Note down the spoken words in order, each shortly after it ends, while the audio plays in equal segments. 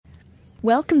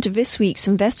Welcome to this week's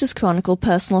Investors Chronicle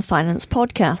Personal Finance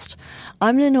podcast.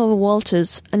 I'm Lenora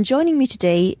Walters, and joining me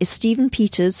today is Stephen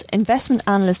Peters, investment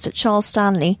analyst at Charles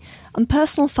Stanley, and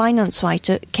personal finance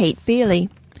writer Kate Bailey.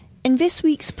 In this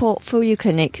week's Portfolio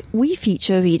Clinic, we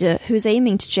feature a reader who is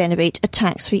aiming to generate a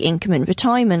tax-free income in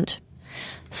retirement.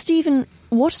 Stephen,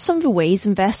 what are some of the ways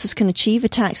investors can achieve a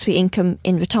tax-free income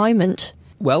in retirement?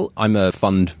 Well, I'm a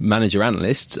fund manager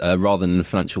analyst rather than a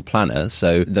financial planner,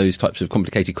 so those types of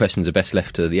complicated questions are best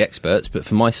left to the experts. But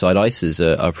from my side, ISAs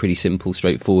are a pretty simple,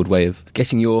 straightforward way of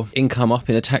getting your income up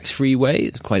in a tax-free way.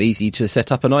 It's quite easy to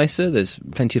set up an ISA. There's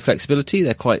plenty of flexibility.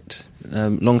 They're quite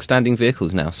long-standing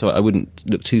vehicles now, so I wouldn't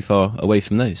look too far away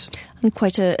from those. And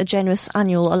quite a generous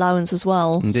annual allowance as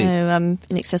well. Indeed. So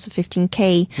in excess of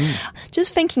 15k.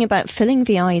 Just thinking about filling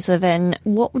the ISA then,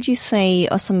 what would you say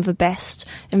are some of the best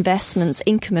investments,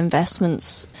 income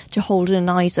investments to hold in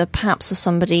an ISA, perhaps for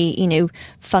somebody,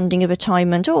 funding a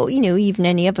retirement or, even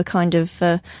any other kind of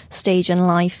stage in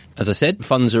life? As I said,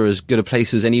 funds are as good a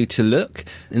place as any to look.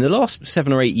 In the last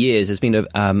 7 or 8 years, there's been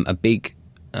a big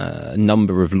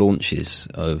number of launches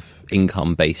of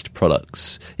income-based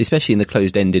products, especially in the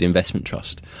closed-ended investment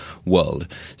trust world.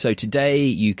 So today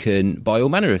you can buy all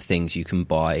manner of things. You can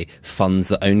buy funds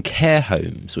that own care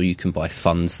homes, or you can buy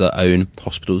funds that own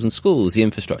hospitals and schools, the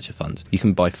infrastructure funds. You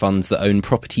can buy funds that own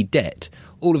property debt.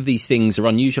 All of these things are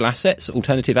unusual assets,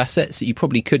 alternative assets that you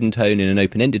probably couldn't own in an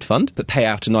open-ended fund, but pay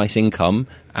out a nice income.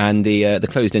 And the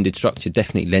closed-ended structure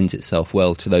definitely lends itself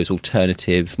well to those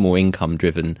alternative, more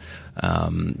income-driven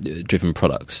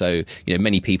products. So,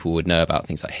 many people would know about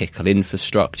things like HICL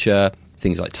Infrastructure,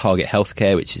 things like Target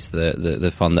Healthcare, which is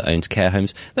the fund that owns care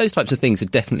homes. Those types of things are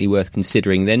definitely worth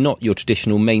considering. They're not your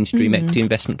traditional mainstream equity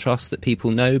investment trusts that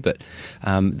people know, but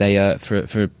they are,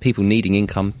 for people needing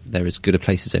income, they're as good a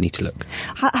place as any to look.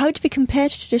 How do they compare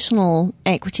to traditional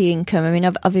equity income? I mean,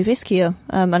 are they riskier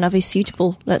and are they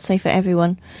suitable, let's say, for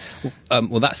everyone?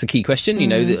 Well, that's the key question.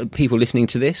 The people listening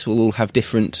to this will all have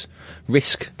different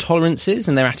risk tolerances,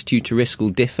 and their attitude to risk will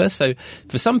differ. So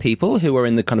for some people who are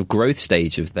in the kind of growth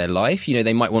stage of their life,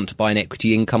 they might want to buy an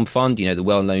equity income fund, the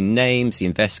well-known names,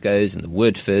 the Invescos and the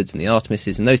Woodfords and the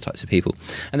Artemises and those types of people.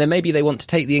 And then maybe they want to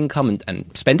take the income and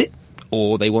spend it,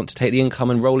 or they want to take the income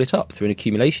and roll it up through an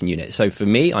accumulation unit. So for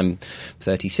me, I'm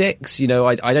 36,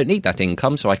 I don't need that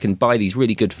income, so I can buy these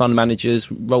really good fund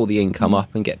managers, roll the income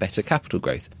up and get better capital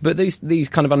growth. But these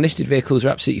kind of unlisted vehicles are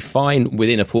absolutely fine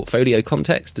within a portfolio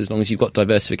context, as long as you've got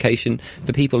diversification.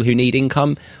 For people who need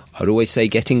income, I would always say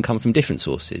get income from different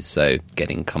sources. So get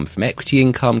income from equity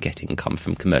income, get income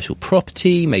from commercial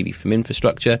property, maybe from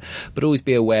infrastructure, but always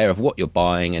be aware of what you're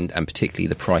buying and particularly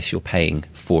the price you're paying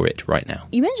for it right now.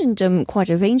 You mentioned quite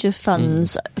a range of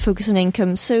funds focus on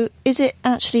income. So is it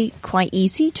actually quite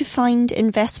easy to find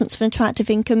investments for attractive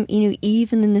income,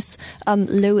 even in this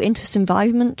low interest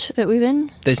environment that we're in?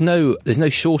 There's no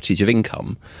shortage of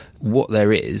income. What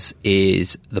there is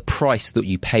the price that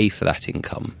you pay for that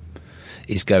income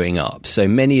is going up. So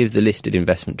many of the listed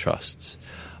investment trusts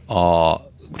are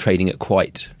trading at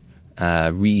quite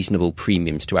reasonable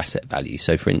premiums to asset value.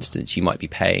 So, for instance, you might be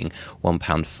paying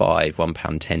 £1.05,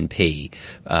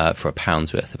 £1.10p for a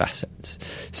pound's worth of assets.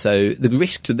 So the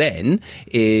risk to then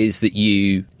is that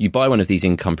you buy one of these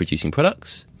income-producing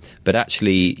products, but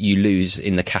actually you lose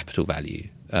in the capital value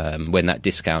when that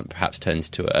discount perhaps turns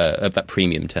to that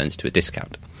premium turns to a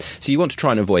discount. So you want to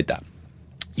try and avoid that.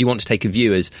 You want to take a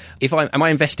view as, am I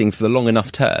investing for the long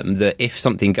enough term that if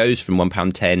something goes from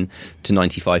 £1.10 to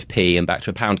 95p and back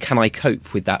to £1, can I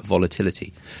cope with that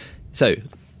volatility? So,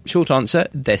 short answer,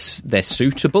 they're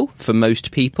suitable for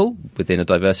most people within a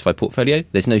diversified portfolio.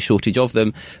 There's no shortage of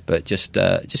them, but just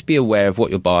be aware of what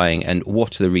you're buying and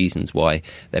what are the reasons why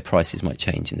their prices might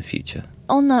change in the future.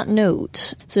 On that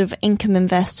note, sort of income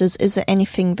investors, is there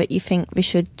anything that you think we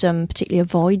should particularly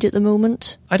avoid at the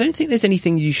moment? I don't think there's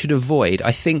anything you should avoid.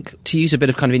 I think, to use a bit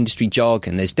of kind of industry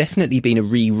jargon, there's definitely been a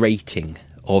re-rating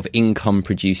of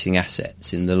income-producing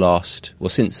assets in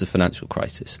since the financial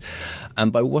crisis.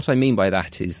 And by what I mean by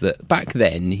that is that back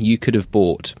then you could have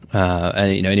bought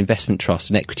an investment trust,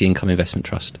 an equity income investment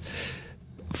trust,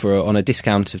 on a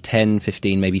discount of 10,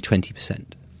 15, maybe 20%.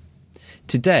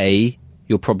 Today,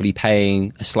 you're probably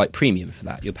paying a slight premium for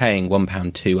that. You're paying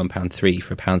 £1.2, £1.3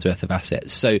 for a pound's worth of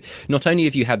assets. So not only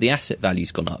have you had the asset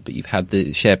values gone up, but you've had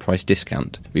the share price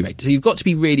discount re-rated. So you've got to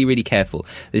be really, really careful.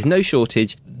 There's no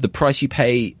shortage. The price you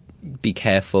pay, be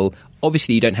careful.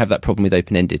 Obviously, you don't have that problem with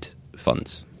open-ended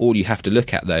funds. All you have to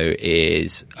look at, though,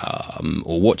 is,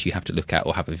 or what you have to look at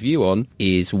or have a view on,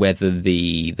 is whether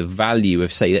the value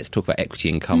of, say, let's talk about equity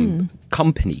income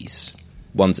companies,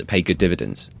 ones that pay good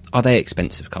dividends, Are they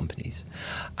expensive companies?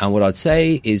 And what I'd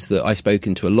say is that I've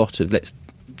spoken to a lot of, let's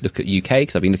look at UK,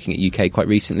 because I've been looking at UK quite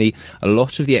recently. A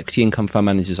lot of the equity income fund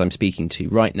managers I'm speaking to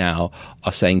right now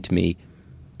are saying to me,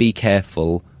 be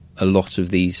careful, a lot of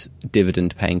these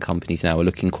dividend paying companies now are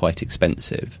looking quite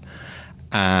expensive.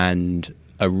 And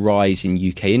a rise in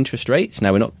UK interest rates,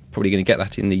 now we're not probably going to get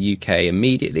that in the UK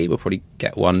immediately, we'll probably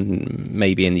get one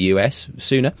maybe in the US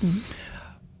sooner.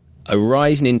 A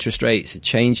rise in interest rates, a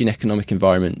change in economic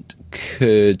environment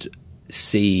could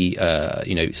see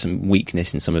some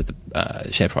weakness in some of the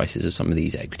share prices of some of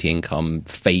these equity income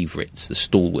favourites, the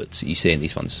stalwarts that you see in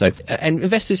these funds. So, and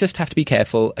investors just have to be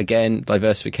careful. Again,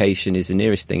 diversification is the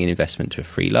nearest thing in investment to a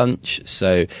free lunch.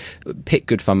 So pick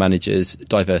good fund managers,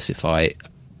 diversify,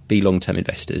 be long-term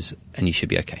investors, and you should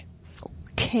be okay.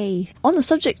 Okay. On the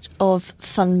subject of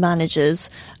fund managers,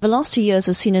 the last 2 years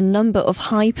have seen a number of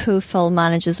high-profile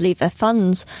managers leave their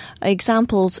funds,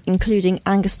 examples including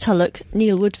Angus Tulloch,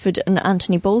 Neil Woodford and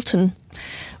Anthony Bolton.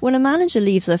 When a manager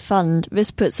leaves their fund,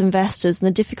 this puts investors in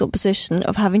the difficult position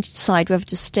of having to decide whether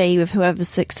to stay with whoever's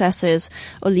success is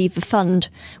or leave the fund,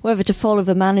 whether to follow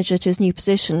the manager to his new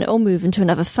position or move into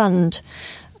another fund.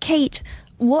 Kate,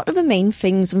 what are the main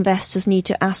things investors need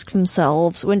to ask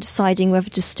themselves when deciding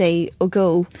whether to stay or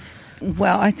go?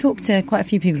 Well, I talked to quite a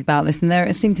few people about this, and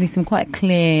there seem to be some quite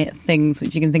clear things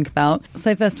which you can think about.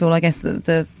 So first of all, I guess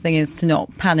the thing is to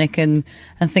not panic and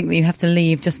think that you have to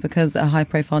leave just because a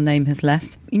high-profile name has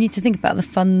left. You need to think about the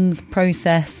fund's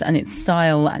process and its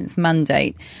style and its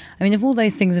mandate. I mean, if all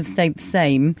those things have stayed the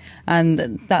same,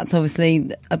 and that's obviously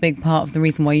a big part of the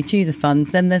reason why you choose a fund,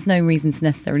 then there's no reason to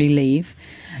necessarily leave.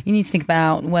 You need to think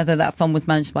about whether that fund was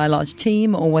managed by a large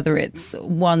team or whether it's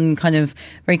one kind of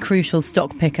very crucial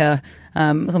stock picker,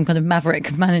 some kind of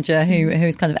maverick manager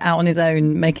who's kind of out on his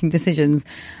own making decisions.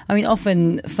 I mean,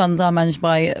 often funds are managed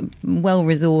by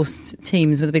well-resourced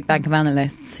teams with a big bank of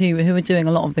analysts who are doing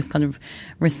a lot of this kind of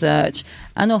research.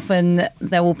 And often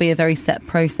there will be a very set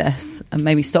process, and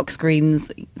maybe stock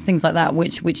screens, things like that,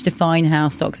 which define how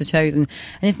stocks are chosen.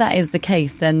 And if that is the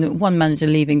case, then one manager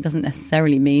leaving doesn't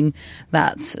necessarily mean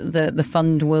that the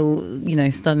fund will,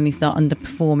 suddenly start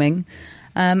underperforming.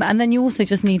 And then you also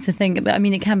just need to think, I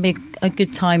mean, it can be a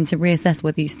good time to reassess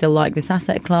whether you still like this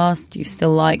asset class. Do you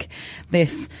still like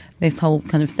this whole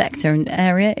kind of sector and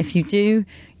area? If you do,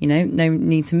 no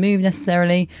need to move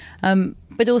necessarily.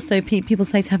 But also people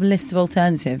say to have a list of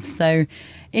alternatives. So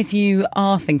if you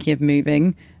are thinking of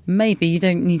moving, maybe you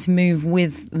don't need to move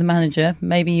with the manager.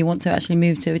 Maybe you want to actually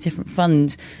move to a different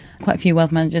fund. Quite a few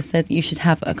wealth managers said you should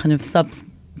have a kind of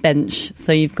sub-bench.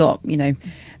 So you've got,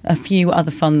 a few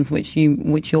other funds which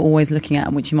you're always looking at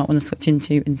and which you might want to switch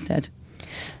into instead.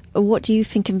 What do you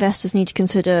think investors need to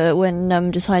consider when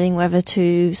deciding whether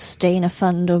to stay in a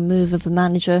fund or move with a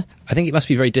manager? I think it must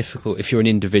be very difficult if you're an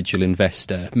individual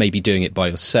investor, maybe doing it by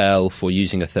yourself or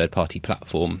using a third-party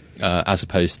platform, as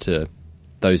opposed to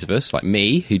those of us, like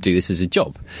me, who do this as a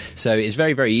job. So it's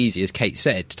very, very easy, as Kate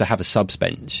said, to have a subs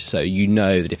bench. So you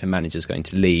know that if a manager's going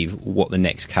to leave, what the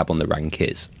next cab on the rank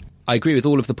is. I agree with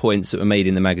all of the points that were made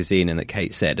in the magazine and that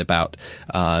Kate said about,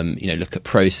 look at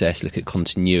process, look at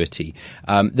continuity.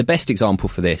 The best example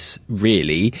for this,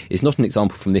 really, is not an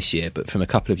example from this year, but from a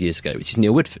couple of years ago, which is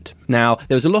Neil Woodford. Now,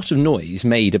 there was a lot of noise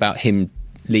made about him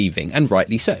leaving, and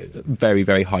rightly so. Very,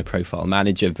 very high-profile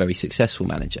manager, very successful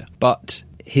manager. But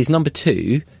his number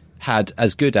two had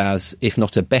as good as, if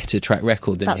not a better track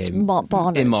record than That's him. Mark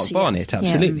Barnett. In Mark Barnett,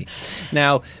 absolutely. Yeah.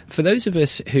 Now, for those of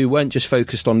us who weren't just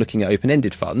focused on looking at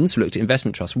open-ended funds, looked at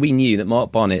investment trusts, we knew that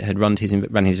Mark Barnett had ran his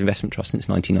investment trust since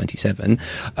 1997.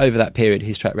 Over that period,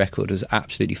 his track record was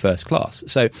absolutely first class.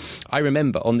 So I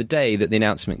remember on the day that the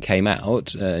announcement came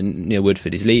out, Neil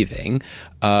Woodford is leaving,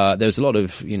 there was a lot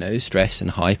of stress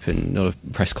and hype and a lot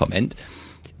of press comment.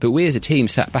 But we as a team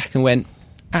sat back and went,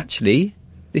 actually,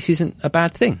 this isn't a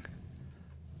bad thing.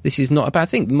 This is not a bad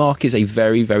thing. Mark is a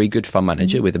very, very good fund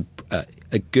manager with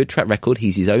a good track record.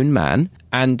 He's his own man,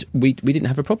 and we didn't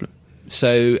have a problem.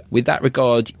 So with that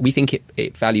regard, we think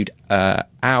it valued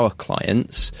our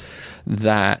clients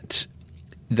that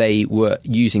they were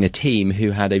using a team who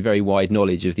had a very wide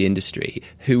knowledge of the industry,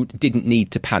 who didn't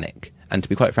need to panic. And to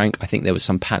be quite frank, I think there was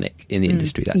some panic in the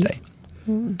industry that day.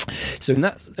 So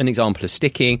that's an example of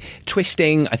sticking.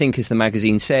 Twisting, I think, as the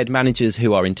magazine said, managers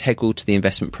who are integral to the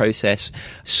investment process,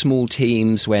 small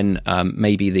teams when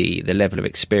maybe the level of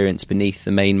experience beneath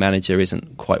the main manager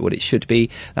isn't quite what it should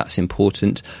be. That's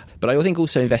important. But I think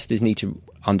also investors need to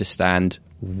understand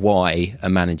why a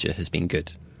manager has been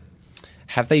good.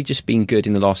 Have they just been good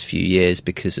in the last few years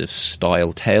because of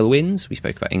style tailwinds? We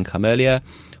spoke about income earlier.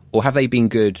 Or have they been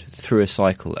good through a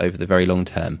cycle over the very long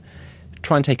term?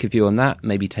 try and take a view on that,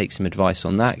 maybe take some advice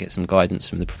on that, get some guidance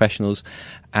from the professionals.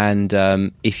 And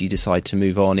if you decide to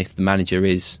move on, if the manager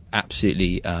is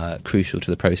absolutely crucial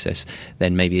to the process,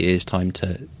 then maybe it is time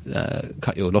to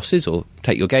cut your losses or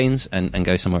take your gains and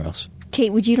go somewhere else.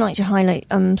 Kate, would you like to highlight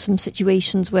some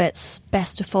situations where it's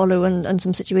best to follow and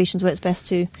some situations where it's best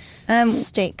to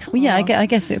stick? Well, yeah, I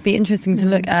guess it would be interesting to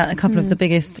look at a couple of the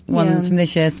biggest ones from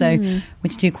this year,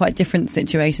 which do quite different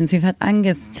situations. We've had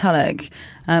Angus Tulloch,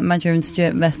 manager of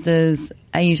Stewart Investors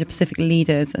Asia Pacific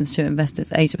Leaders and Stewart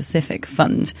Investors Asia Pacific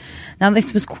Fund. Now,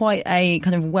 this was quite a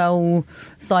kind of well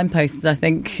signposted, I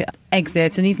think,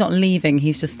 exit, and he's not leaving,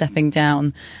 he's just stepping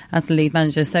down as the lead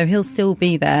manager, so he'll still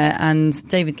be there. And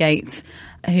David Gate,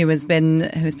 who has been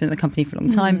at the company for a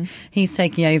long time, he's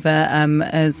taking over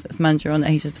as manager on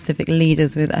Asia Pacific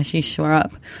Leaders with Ashish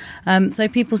Swarup. So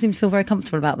people seem to feel very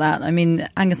comfortable about that. I mean,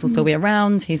 Angus will still be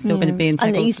around. He's still going to be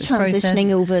integral and he's to this transitioning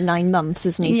process. over 9 months,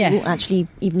 isn't he? Yes. So he won't actually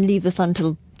even leave the fund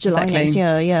till July Exactly. next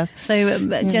year. Yeah. So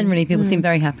generally, people seem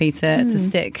very happy to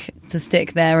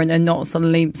stick there and not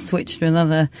suddenly switch to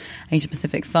another Asia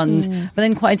Pacific fund. But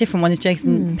then quite a different one is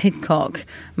Jason Pidcock,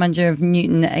 manager of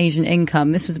Newton Asian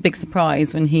Income. This was a big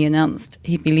surprise when he announced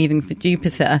he'd be leaving for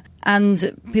Jupiter.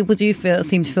 And people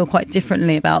seem to feel quite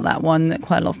differently about that one.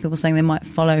 Quite a lot of people saying they might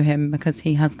follow him because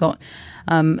he has got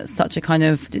such a kind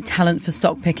of talent for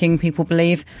stock picking, people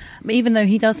believe, even though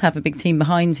he does have a big team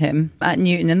behind him at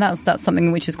Newton. And that's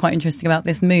something which is quite interesting about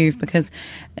this move, because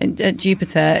at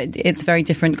Jupiter it's a very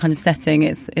different kind of setting.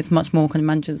 It's much more kind of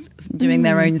managers doing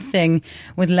their own thing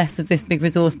with less of this big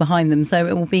resource behind them. So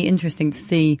it will be interesting to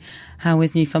see how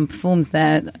his new fund performs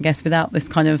there, I guess, without this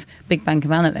kind of big bank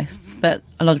of analysts. But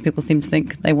a lot of people seem to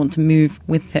think they want to move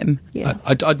with him. Yeah.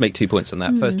 I'd make 2 points on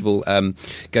that. First of all,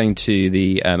 going to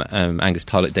the Angus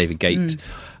Tulloch, David Gate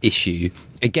issue.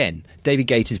 Again, David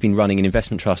Gate has been running an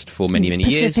investment trust for many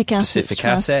years. Pacific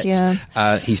Assets. Yeah.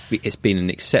 It's been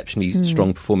an exceptionally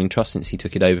strong performing trust since he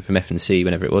took it over from F&C,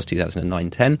 whenever it was,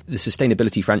 2009-10. The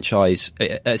sustainability franchise.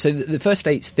 So the first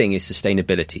state's thing is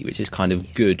sustainability, which is kind of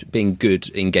being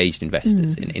good, engaged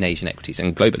investors in Asian equities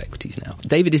and global equities now.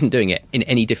 David isn't doing it in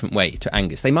any different way to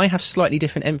Angus. They might have slightly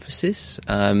different emphasis.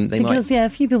 A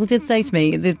few people did say to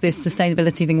me that this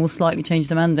sustainability thing will slightly change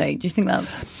the mandate. Do you think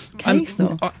that's the case?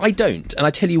 I don't, and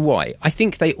I tell you why. I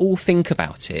think they all think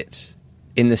about it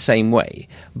in the same way,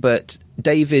 but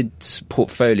David's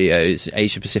portfolios,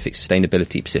 Asia Pacific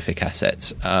Sustainability, Pacific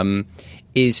Assets,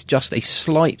 is just a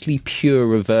slightly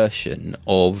purer version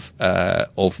of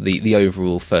the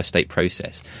overall first state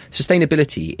process.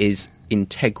 Sustainability is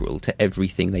integral to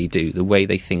everything they do, the way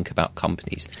they think about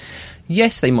companies.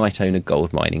 Yes, they might own a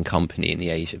gold mining company in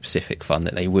the Asia Pacific fund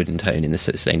that they wouldn't own in the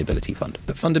sustainability fund.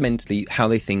 But fundamentally, how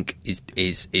they think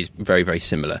is very, very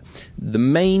similar. The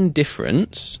main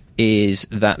difference is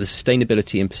that the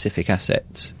sustainability and Pacific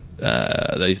Assets,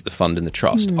 the fund and the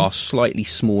trust, are slightly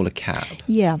smaller cap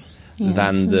than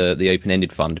the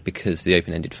open-ended fund, because the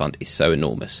open-ended fund is so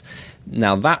enormous.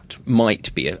 Now, that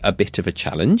might be a bit of a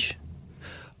challenge.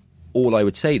 All I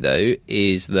would say, though,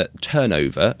 is that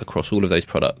turnover across all of those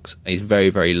products is very,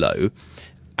 very low.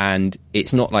 And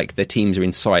it's not like their teams are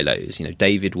in silos. You know,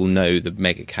 David will know the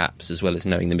mega caps as well as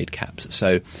knowing the mid caps.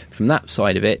 So from that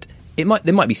side of it, there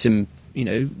might be some,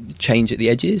 change at the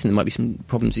edges, and there might be some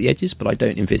problems at the edges, but I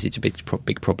don't envisage a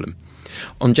big problem.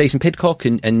 On Jason Pidcock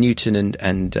and Newton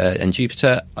and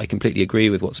Jupiter, I completely agree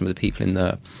with what some of the people in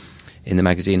the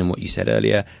magazine and what you said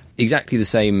earlier. Exactly the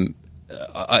same.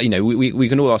 We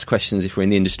can all ask questions if we're in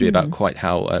the industry about quite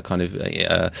how what's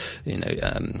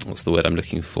the word I'm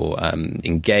looking for,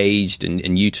 engaged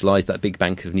and utilised that big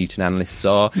bank of Newton analysts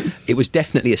are. It was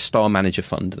definitely a star manager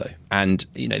fund, though. And,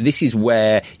 this is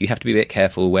where you have to be a bit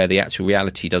careful, where the actual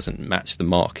reality doesn't match the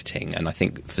marketing. And I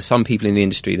think for some people in the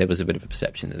industry, there was a bit of a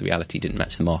perception that the reality didn't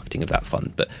match the marketing of that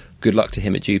fund. But good luck to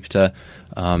him at Jupiter.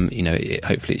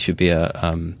 Hopefully it should be a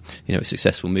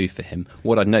successful move for him.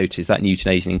 What I'd note is that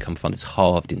Newton Asian Income Fund has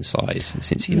halved in size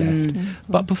since he left,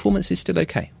 but performance is still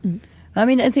okay. I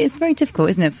mean, it's very difficult,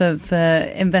 isn't it, for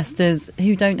investors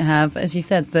who don't have, as you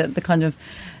said, the kind of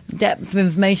depth of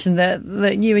information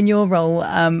that you in your role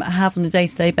have on a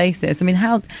day-to-day basis. I mean,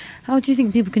 how do you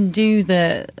think people can do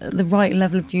the right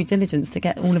level of due diligence to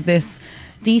get all of this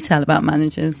detail about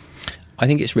managers? I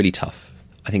think it's really tough.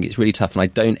 And I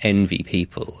don't envy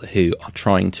people who are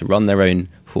trying to run their own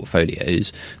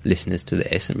portfolios, listeners to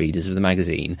this and readers of the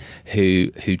magazine,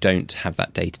 who don't have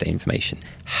that day-to-day information.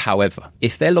 However,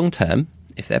 if they're long-term,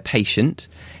 if they're patient,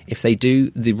 if they do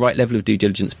the right level of due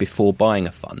diligence before buying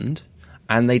a fund,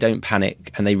 and they don't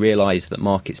panic and they realise that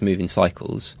markets move in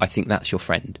cycles, I think that's your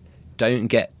friend. Don't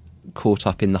get caught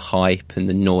up in the hype and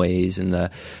the noise and the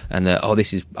oh,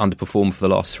 this is underperformed for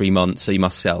the last 3 months, so you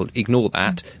must sell. Ignore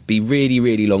that. Be really,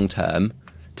 really long term.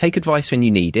 Take advice when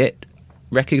you need it.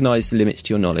 Recognise the limits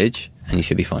to your knowledge, and you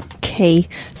should be fine. Okay,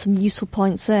 some useful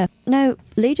points there. Now,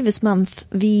 later this month,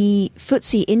 the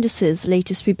FTSE indices'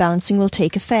 latest rebalancing will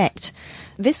take effect.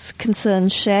 This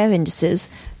concerns share indices,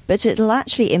 but it'll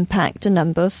actually impact a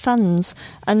number of funds.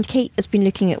 And Kate has been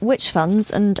looking at which funds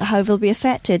and how they'll be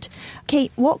affected.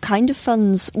 Kate, what kind of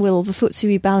funds will the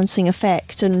FTSE rebalancing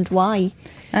affect and why?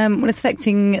 Well, it's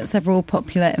affecting several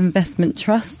popular investment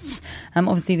trusts.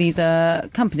 Obviously, these are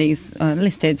companies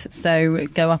listed, so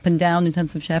go up and down in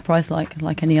terms of share price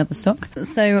like any other stock.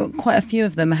 So quite a few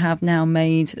of them have now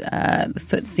made the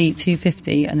FTSE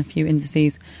 250 and a few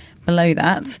indices below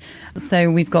that.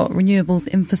 So we've got Renewables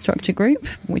Infrastructure Group,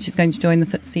 which is going to join the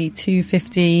FTSE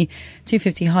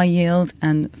 250 high yield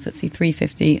and FTSE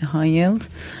 350 high yield.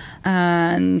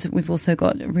 And we've also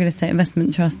got Real Estate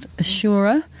Investment Trust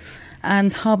Assura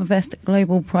and HarbourVest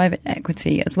Global Private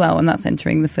Equity as well, and that's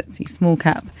entering the FTSE Small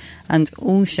Cap and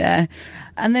All Share.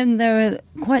 And then there are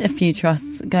quite a few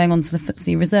trusts going onto the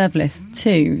FTSE Reserve List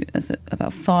too. There's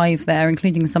about 5 there,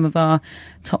 including some of our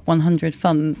top 100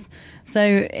 funds.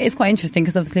 So it's quite interesting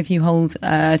because obviously if you hold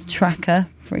a tracker,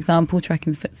 for example,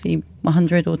 tracking the FTSE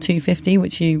 100 or 250,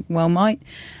 which you well might,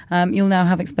 you'll now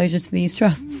have exposure to these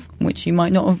trusts, which you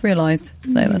might not have realised.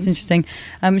 So that's interesting.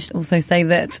 I should also say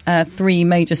that 3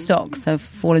 major stocks have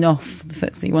fallen off the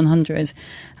FTSE 100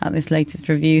 at this latest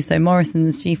review. So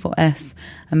Morrison's, G4S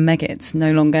and Meggitt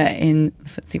no longer in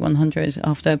the FTSE 100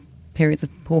 after periods of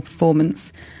poor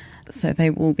performance. So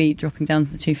they will be dropping down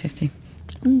to the 250.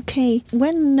 Okay.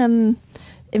 When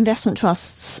investment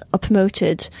trusts are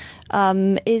promoted,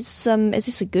 is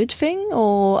this a good thing,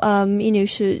 or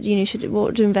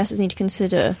what do investors need to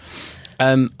consider?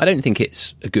 I don't think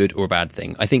it's a good or a bad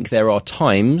thing. I think there are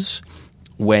times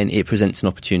when it presents an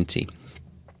opportunity.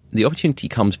 The opportunity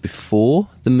comes before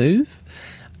the move,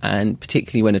 and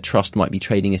particularly when a trust might be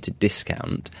trading at a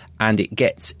discount and it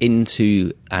gets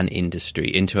into an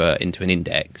industry, into an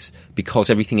index, because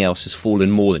everything else has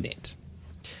fallen more than it.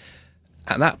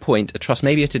 At that point, a trust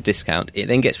may be at a discount. It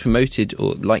then gets promoted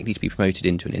or likely to be promoted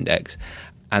into an index,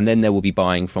 and then there will be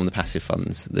buying from the passive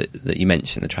funds that you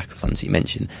mentioned, the tracker funds that you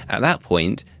mentioned. At that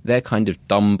point, they're kind of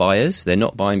dumb buyers. They're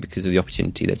not buying because of the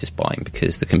opportunity. They're just buying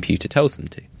because the computer tells them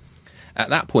to. At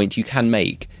that point, you can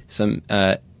make some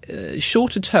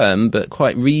shorter term but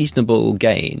quite reasonable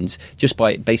gains just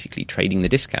by basically trading the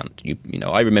discount.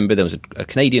 I remember there was a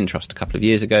Canadian trust a couple of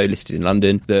years ago listed in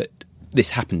London that this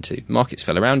happened to. Markets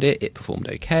fell around it. It performed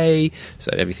okay.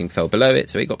 So everything fell below it.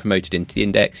 So it got promoted into the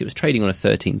index. It was trading on a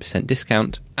 13%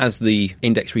 discount. As the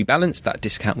index rebalanced, that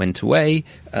discount went away.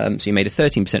 So you made a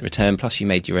 13% return, plus you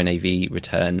made your NAV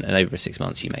return. And over 6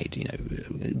 months, you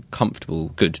made, comfortable,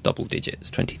 good double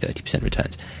digits, 20, 30%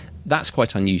 returns. That's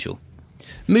quite unusual.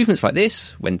 Movements like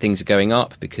this, when things are going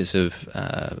up because of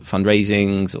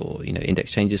fundraisings or,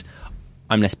 index changes,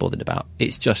 I'm less bothered about.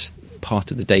 It's just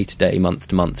part of the day-to-day,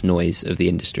 month-to-month noise of the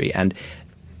industry. And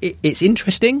it's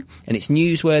interesting and it's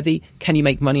newsworthy. Can you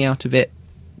make money out of it?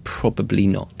 Probably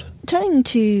not. Turning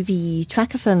to the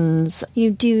tracker funds,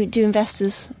 do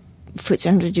investors, FTSE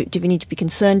 100, do we need to be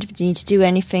concerned? Do we need to do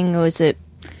anything, or is it,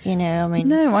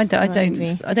 No, I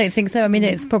don't think so. I mean,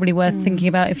 it's probably worth thinking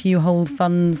about if you hold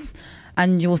funds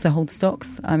and you also hold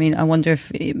stocks. I mean, I wonder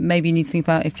if maybe you need to think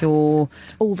about if you're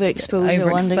overexposed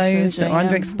or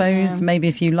underexposed. Yeah. Maybe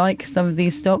if you like some of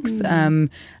these stocks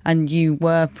and you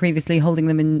were previously holding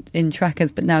them in trackers,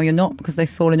 but now you're not because they've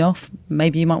fallen off.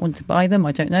 Maybe you might want to buy them.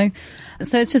 I don't know.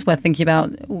 So it's just worth thinking about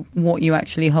what you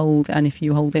actually hold and if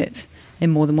you hold it in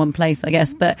more than one place, I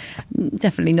guess. But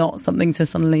definitely not something to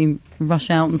suddenly rush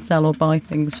out and sell or buy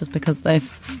things just because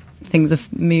things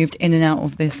have moved in and out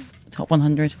of this top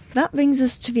 100. That brings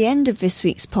us to the end of this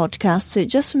week's podcast, so it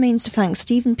just remains to thank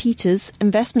Stephen Peters,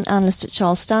 investment analyst at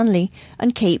Charles Stanley,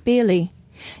 and Kate Bailey.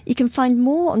 You can find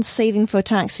more on saving for a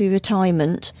tax-free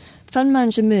retirement, fund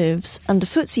manager moves, and the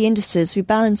FTSE indices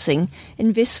rebalancing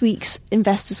in this week's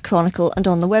Investors Chronicle and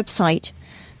on the website.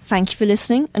 Thank you for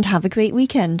listening and have a great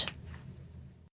weekend.